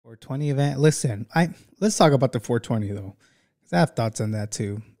420 event. Listen, let's talk about the 420 though, because I have thoughts on that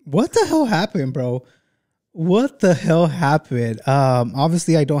too. What the hell happened, bro? What the hell happened?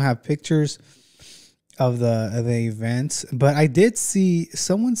 Obviously, I don't have pictures of the events, but I did see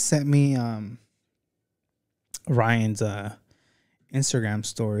someone sent me Ryan's Instagram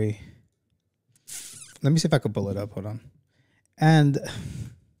story. Let me see if I could pull it up. Hold on. And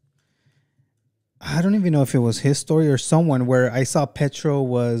I don't even know if it was his story or someone, where I saw Petro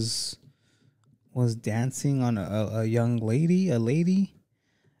was dancing on a young lady, they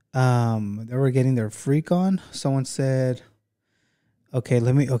were getting their freak on. Someone said, okay,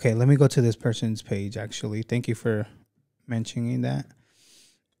 let me go to this person's page actually. Thank you for mentioning that.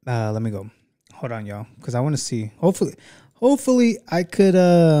 Let me go. Hold on, y'all, because I want to see. Hopefully I could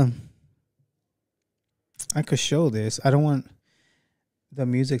show this. I don't want the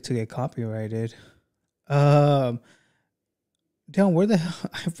music to get copyrighted. Damn, where the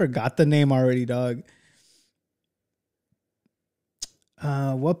hell? I forgot the name already, dog.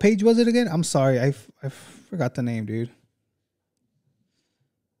 What page was it again? I'm sorry, I forgot the name, dude.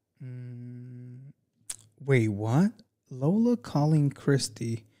 Wait, what? Lola calling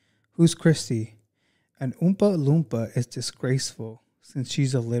Christy. Who's Christy? An Oompa Loompa is disgraceful since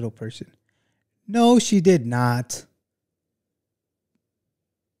she's a little person. No, she did not.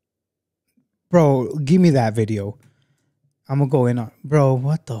 Bro, give me that video. I'm gonna go in on. Bro,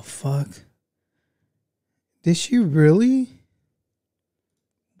 what the fuck? Did she really?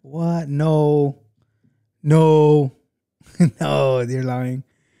 What? No. No. No, you're lying.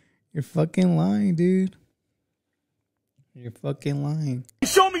 You're fucking lying, dude. You're fucking lying.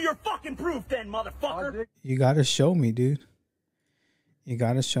 Show me your fucking proof then, motherfucker. You gotta show me, dude. You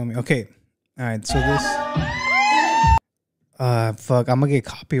gotta show me. Okay. All right, so this... fuck, I'm gonna get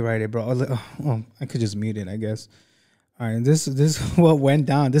copyrighted, bro. Oh, I could just mute it, I guess. All right, this is what went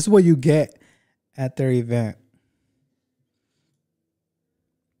down. This is what you get at their event.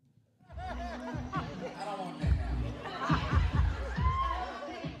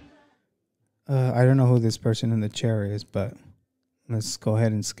 I don't know who this person in the chair is, but let's go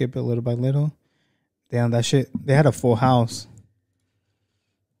ahead and skip it little by little. Damn, that shit. They had a full house.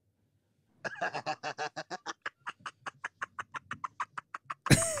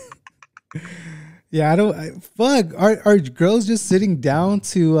 Yeah, fuck. Are girls just sitting down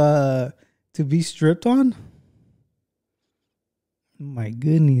to be stripped on? My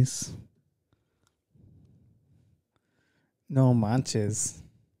goodness. No manches.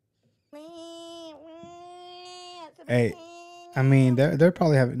 Hey, I mean, they're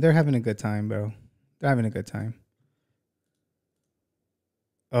probably having a good time, bro. They're having a good time.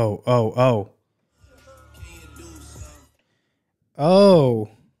 Oh.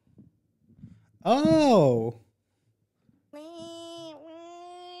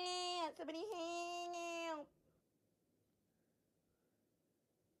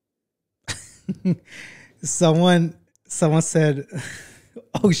 Someone said,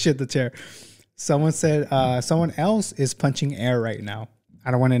 oh shit, the chair. Someone said someone else is punching air right now.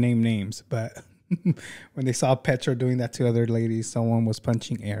 I don't want to name names, but when they saw Petra doing that to other ladies, someone was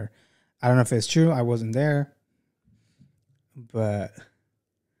punching air. I don't know if it's true. I wasn't there. But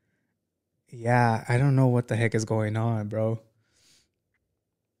yeah, I don't know what the heck is going on, bro.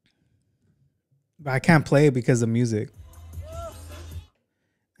 But I can't play it because of music.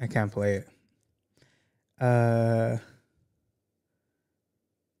 I can't play it.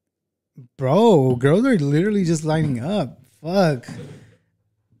 Bro, girls are literally just lining up. Fuck.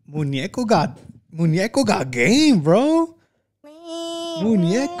 Muñeco got game, bro.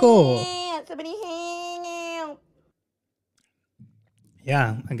 Muñeco.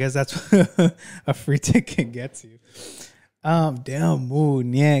 Yeah, I guess that's what a free ticket gets you. Damn,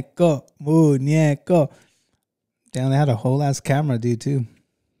 Muñeco. Damn, they had a whole ass camera, dude, too.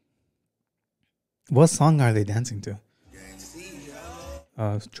 What song are they dancing to?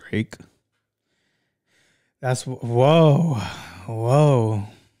 Drake. That's whoa.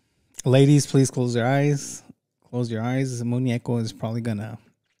 Ladies, please close your eyes. Close your eyes. Muñeco is probably gonna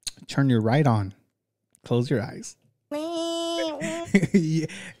turn your right on. Close your eyes. Yeah,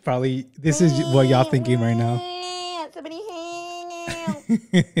 probably this is what y'all thinking right now.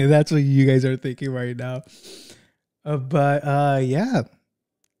 That's what you guys are thinking right now. But yeah.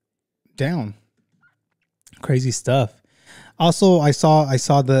 Down. Crazy stuff. Also, I saw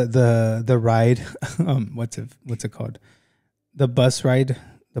the ride. What's it called? The bus ride,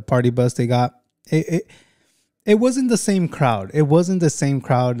 the party bus they got. It wasn't the same crowd. It wasn't the same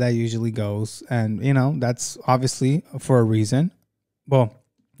crowd that usually goes, and you know that's obviously for a reason. Well,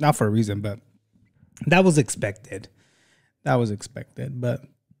 not for a reason, but that was expected. But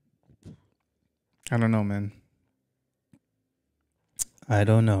I don't know, man. I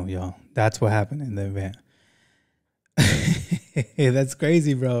don't know, y'all. That's what happened in the event. That's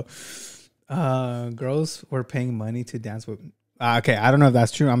crazy, bro. Girls were paying money to dance with. Okay, I don't know if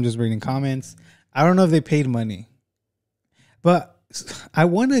that's true. I'm just reading comments. I don't know if they paid money, but I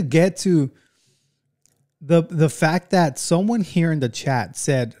want to get to the fact that someone here in the chat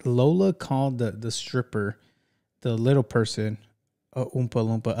said Lola called the stripper, the little person, a Oompa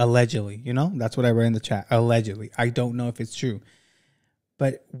Loompa, allegedly. You know, that's what I read in the chat. Allegedly, I don't know if it's true,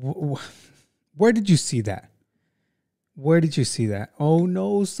 but where did you see that? Where did you see that? Oh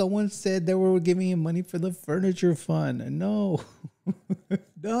no, someone said they were giving him money for the furniture fund. No.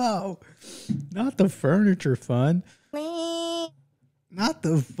 No. Not the furniture fund. Not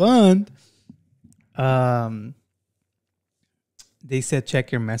the fund. They said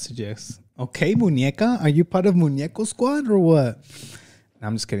check your messages. Okay, muñeca, are you part of Muñeco Squad or what? No,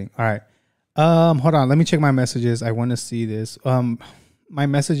 I'm just kidding. All right. Hold on, let me check my messages. I want to see this. My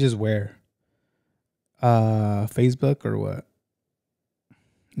messages where? Facebook or what?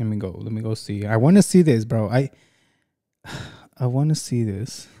 Let me go see. I want to see this, bro. I want to see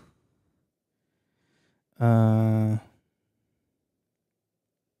this.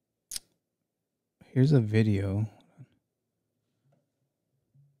 Here's a video.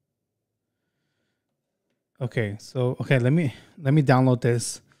 Okay, so let me download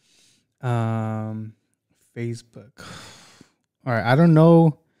this. Facebook. All right, I don't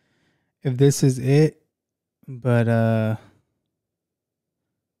know if this is it. But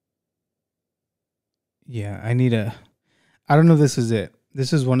yeah, I don't know if this is it.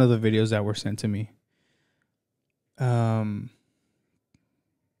 This is one of the videos that were sent to me. Hold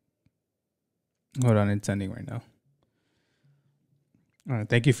on, it's sending right now. All right,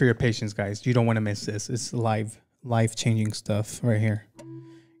 thank you for your patience, guys. You don't want to miss this. It's life-changing stuff right here.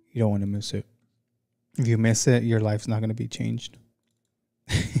 You don't want to miss it. If you miss it, your life's not going to be changed.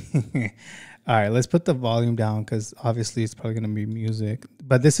 All right, let's put the volume down because obviously it's probably going to be music.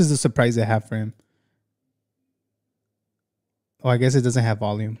 But this is the surprise I have for him. Oh, I guess it doesn't have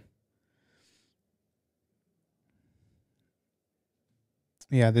volume.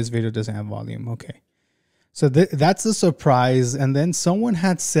 Yeah, this video doesn't have volume. Okay. So that's the surprise. And then someone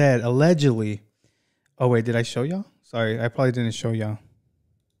had said, allegedly. Oh, wait, did I show y'all? Sorry, I probably didn't show y'all.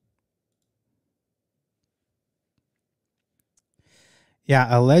 Yeah,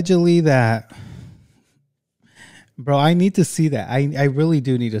 allegedly that, bro, I need to see that. I really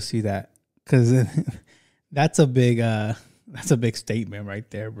do need to see that because that's a big statement right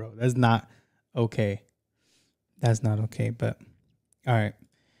there, bro. That's not okay. That's not okay. But all right,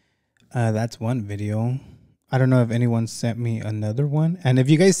 that's one video. I don't know if anyone sent me another one, and if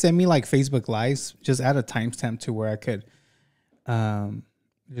you guys send me like Facebook Lives, just add a timestamp to where I could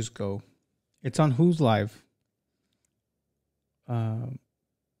just go. It's on who's live.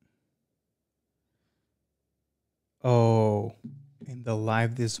 Oh, in the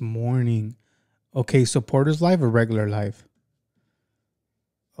live this morning. Okay, supporters live or regular live?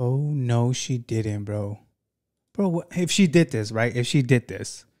 Oh no, she didn't, bro. Bro, if she did this, right? If she did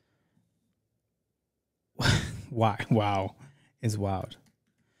this, why? Wow, it's wild.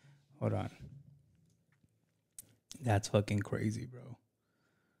 Hold on, that's fucking crazy, bro.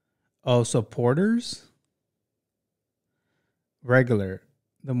 Oh, supporters. Regular,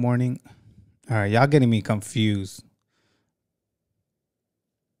 the morning. All right, y'all getting me confused.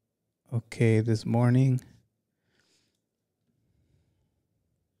 Okay, this morning.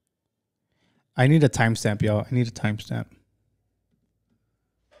 I need a timestamp, y'all. I need a timestamp.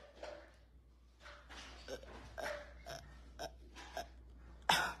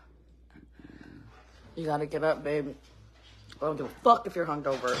 You gotta get up, babe. I don't give a fuck if you're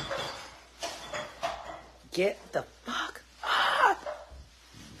hungover. Get the fuck up.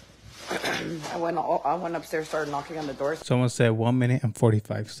 I went upstairs, started knocking on the doors. Someone said 1 minute and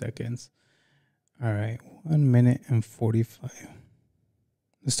 45 seconds. All right, 1 minute and 45.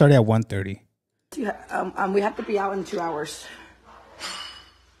 Let's start at 1:30. We have to be out in 2 hours.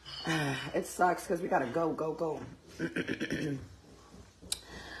 It sucks because we gotta go.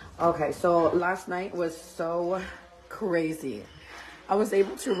 Okay, so last night was so crazy. I was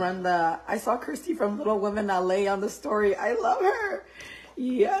able to run I saw Christy from Little Women LA on the story. I love her.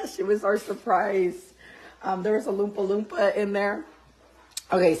 Yeah, she was our surprise. There was a Loompa Loompa in there.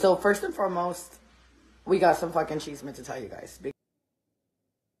 Okay, so first and foremost, we got some fucking CHISME to tell you guys.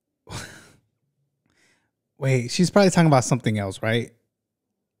 Wait, she's probably talking about something else, right?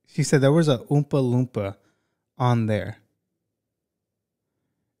 She said there was a Oompa Loompa on there.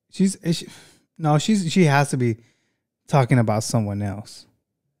 She has to be talking about someone else.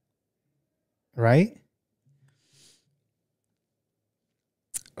 right?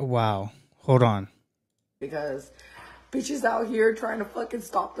 Wow. Hold on. Because bitches out here trying to fucking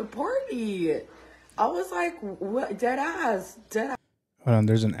stop the party. I was like, what? Dead ass. Hold on.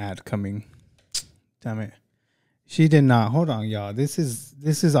 There's an ad coming. Damn it. She did not. Hold on, y'all. This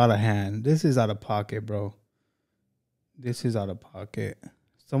is out of hand. This is out of pocket, bro. This is out of pocket.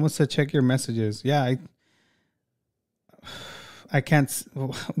 Someone said check your messages. Yeah, I can't.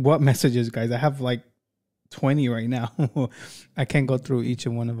 What messages, guys? I have like 20 right now. I can't go through each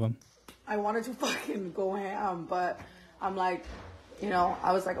and one of them. I wanted to fucking go ham, but I'm like, you know,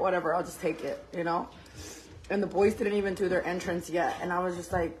 I was like, whatever, I'll just take it, you know? And the boys didn't even do their entrance yet. And I was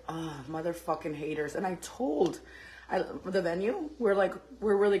just like, oh, motherfucking haters. And I told the venue, we're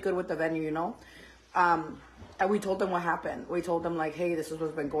really good with the venue, you know? And we told them what happened. We told them like, hey, this is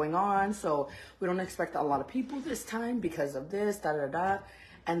what's been going on. So we don't expect a lot of people this time because of this, da-da-da.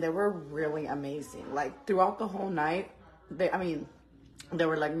 And they were really amazing. Like throughout the whole night, they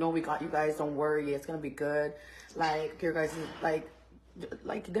were like, no, we got you guys. Don't worry. It's going to be good. Like your guys, like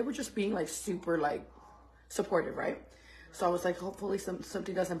they were just being like super like supportive, right? So I was like, hopefully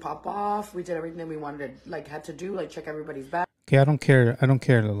something doesn't pop off. We did everything we wanted to, like had to do, like check everybody's back. Okay, I don't care,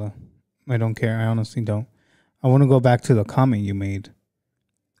 Lila. I don't care. I honestly don't. I want to go back to the comment you made.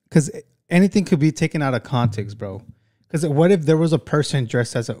 Because anything could be taken out of context, bro. Because what if there was a person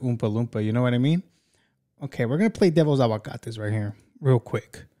dressed as a Oompa Loompa? You know what I mean? Okay, we're going to play Devil's Aguacates right here. Real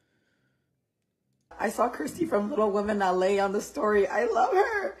quick. I saw Kirsty from Little Women LA on the story. I love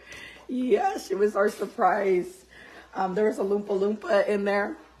her. Yeah, she was our surprise. There was a Loompa Loompa in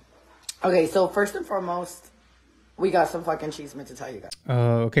there. Okay, so first and foremost, we got some fucking CHISME to tell you guys.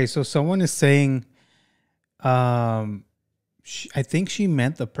 Okay, so someone is saying, I think she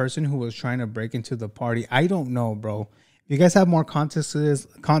meant the person who was trying to break into the party. I don't know, bro. If you guys have more context to this,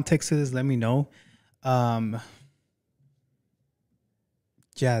 let me know.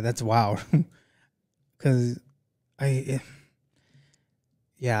 Yeah, that's wild. Cause I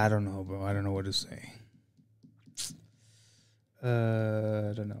don't know, bro. I don't know what to say.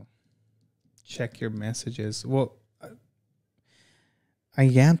 I don't know. Check your messages. Well, I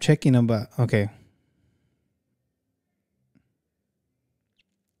am checking them, but okay.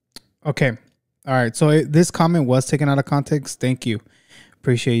 Okay. All right. So this comment was taken out of context. Thank you.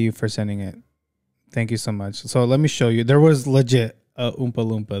 Appreciate you for sending it. Thank you so much. So let me show you. There was legit a Oompa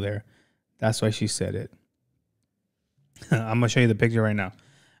Loompa there. That's why she said it. I'm going to show you the picture right now.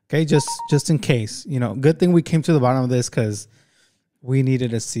 Okay. Just in case, you know, good thing we came to the bottom of this because we needed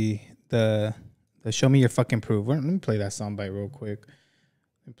to see the show me your fucking proof. Let me play that soundbite real quick.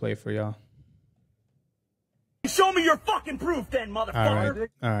 Let me play it for y'all. Show me your fucking proof then, motherfucker.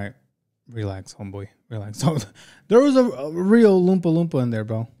 All right. Relax, homeboy. Relax. So, there was a real Loompa Loompa in there,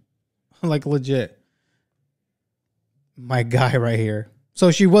 bro. Like legit. My guy right here. So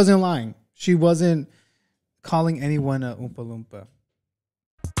she wasn't lying. She wasn't calling anyone a Oompa Loompa.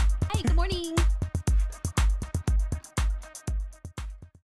 Hi, good morning.